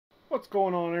What's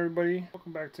going on, everybody?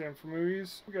 Welcome back to M for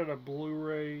Movies. We got a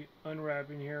Blu-ray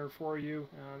unwrapping here for you.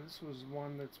 This was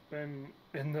one that's been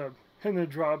in the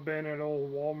drop bin at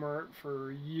old Walmart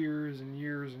for years and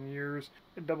years and years.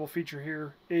 A double feature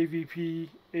here: AVP,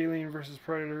 Alien vs.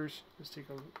 Predators. Let's take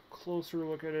a closer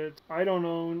look at it. I don't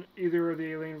own either of the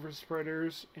Alien vs.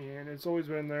 Predators, and it's always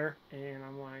been there. And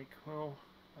I'm like, well,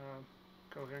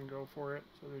 go ahead and go for it.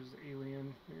 So there's the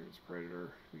Alien, here's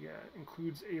Predator. We got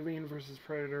includes Alien vs.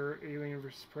 Predator, Alien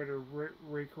vs. Predator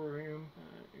Requiem.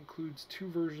 Includes 2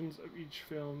 versions of each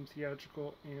film,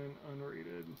 theatrical and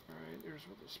unrated. Alright, there's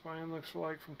what the spine looks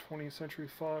like from 20th Century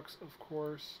Fox, of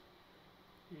course.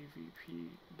 AVP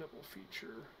double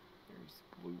feature. There's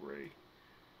the Blu-ray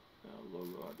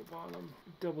logo at the bottom.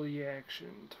 Double E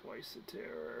action, twice the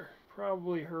terror.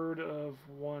 Probably heard of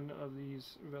one of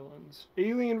these villains.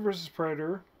 Alien vs.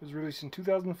 Predator was released in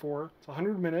 2004. It's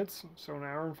 100 minutes, so an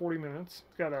hour and 40 minutes.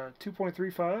 It's got a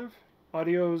 2.35.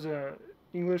 Audio is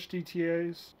English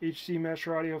DTAs, HD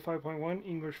Master Audio 5.1,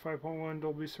 English 5.1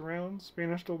 Dolby Surround,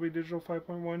 Spanish Dolby Digital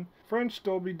 5.1, French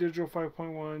Dolby Digital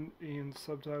 5.1, and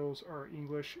subtitles are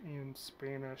English and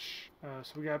Spanish.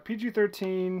 So we got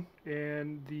PG-13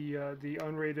 and the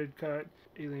unrated cut.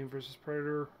 Alien vs.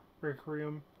 Predator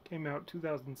Requiem came out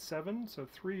 2007, so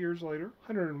 3 years later.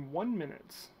 101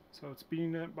 minutes, so it's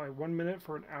beating it by 1 minute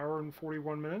for an hour and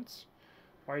 41 minutes.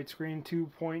 Widescreen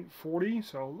 2.40,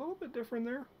 so a little bit different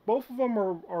there. Both of them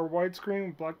are widescreen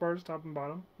with black bars top and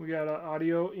bottom. We got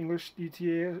audio English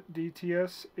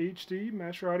DTS HD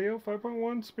Master Audio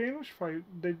 5.1, Spanish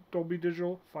Dolby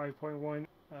Digital 5.1,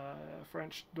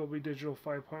 French Dolby Digital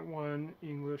 5.1,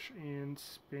 English and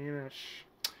Spanish.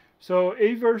 So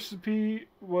A vs. P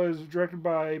was directed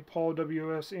by Paul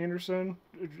W.S. Anderson,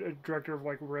 director of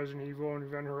like Resident Evil and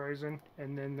Event Horizon,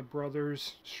 and then the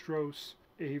brothers Strauss.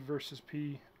 A vs.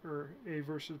 P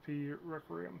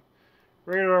Requiem.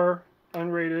 Rated R,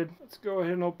 unrated. Let's go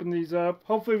ahead and open these up.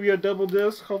 Hopefully we get double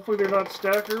disc. Hopefully they're not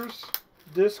stackers.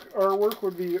 Disc artwork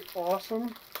would be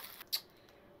awesome.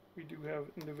 We do have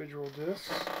individual discs.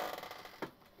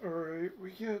 Alright, we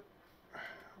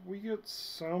get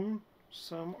some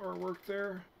artwork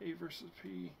there. A vs.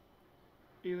 P,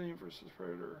 Alien vs.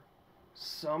 Predator.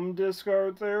 Some disc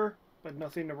art there, but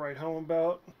nothing to write home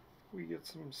about. We get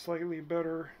some slightly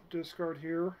better disc art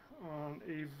here on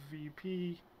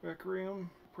AVP Requiem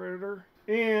Predator.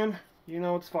 And you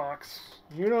know it's Fox.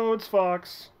 You know it's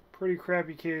Fox. Pretty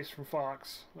crappy case from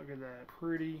Fox. Look at that.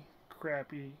 Pretty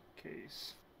crappy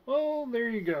case. Well, there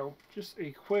you go. Just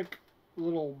a quick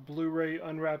little Blu-ray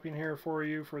unwrapping here for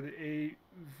you for the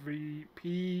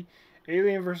AVP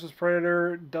Alien vs.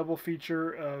 Predator double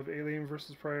feature of Alien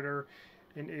vs. Predator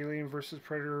and Alien vs.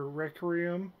 Predator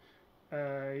Requiem.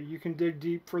 You can dig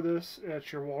deep for this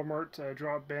at your Walmart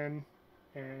drop bin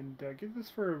and get this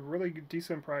for a really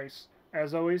decent price.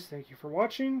 As always, thank you for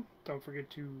watching. Don't forget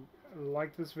to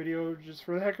like this video just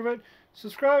for the heck of it.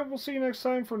 Subscribe. We'll see you next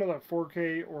time for another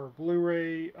 4K or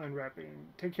Blu-ray unwrapping.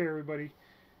 Take care, everybody,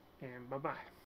 and bye-bye.